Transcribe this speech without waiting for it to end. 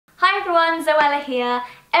Hi everyone, Zoella here.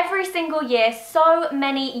 Every single year, so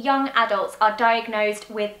many young adults are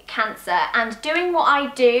diagnosed with cancer, and doing what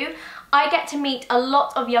I do, I get to meet a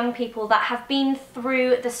lot of young people that have been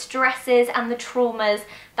through the stresses and the traumas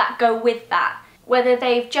that go with that, whether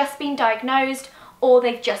they've just been diagnosed or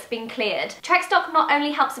they've just been cleared. TrekStock not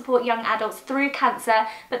only help support young adults through cancer,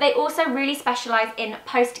 but they also really specialise in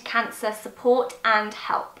post-cancer support and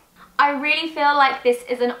help. I really feel like this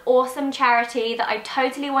is an awesome charity that I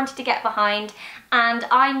totally wanted to get behind, and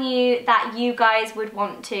I knew that you guys would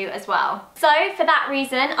want to as well. So for that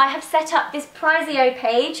reason, I have set up this Prizeo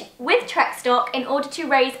page with TrekStock in order to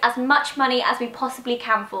raise as much money as we possibly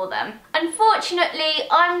can for them. Unfortunately,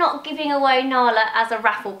 I'm not giving away Nala as a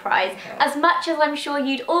raffle prize, as much as I'm sure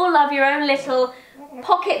you'd all love your own little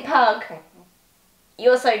pocket pug.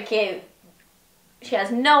 You're so cute. She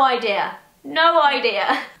has no idea. No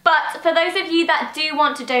idea. But for those of you that do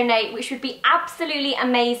want to donate, which would be absolutely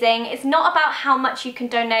amazing, it's not about how much you can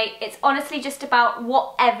donate, it's honestly just about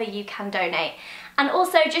whatever you can donate. And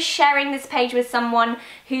also just sharing this page with someone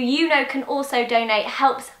who you know can also donate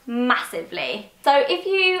helps massively. So if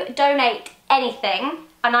you donate anything,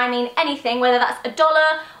 and I mean anything, whether that's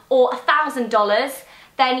 $1 or $1,000,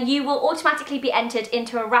 then you will automatically be entered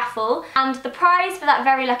into a raffle, and the prize for that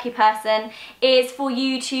very lucky person is for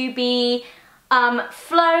you to be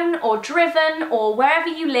flown or driven or wherever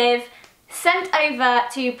you live, sent over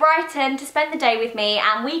to Brighton to spend the day with me,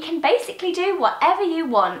 and we can basically do whatever you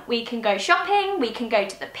want. We can go shopping, we can go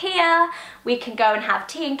to the pier, we can go and have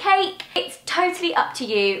tea and cake. It's totally up to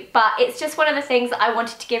you, but it's just one of the things that I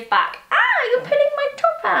wanted to give back. Ah, you're pulling my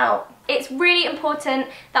top out. It's really important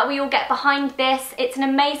that we all get behind this. It's an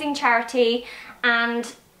amazing charity,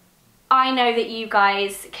 and I know that you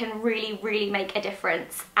guys can really make a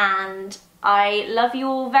difference, and I love you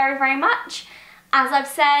all very, very much. As I've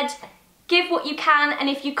said, give what you can, and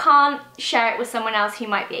if you can't, share it with someone else who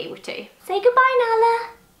might be able to. Say goodbye, Nala.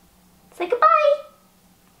 Say goodbye.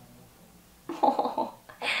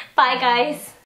 Bye, guys.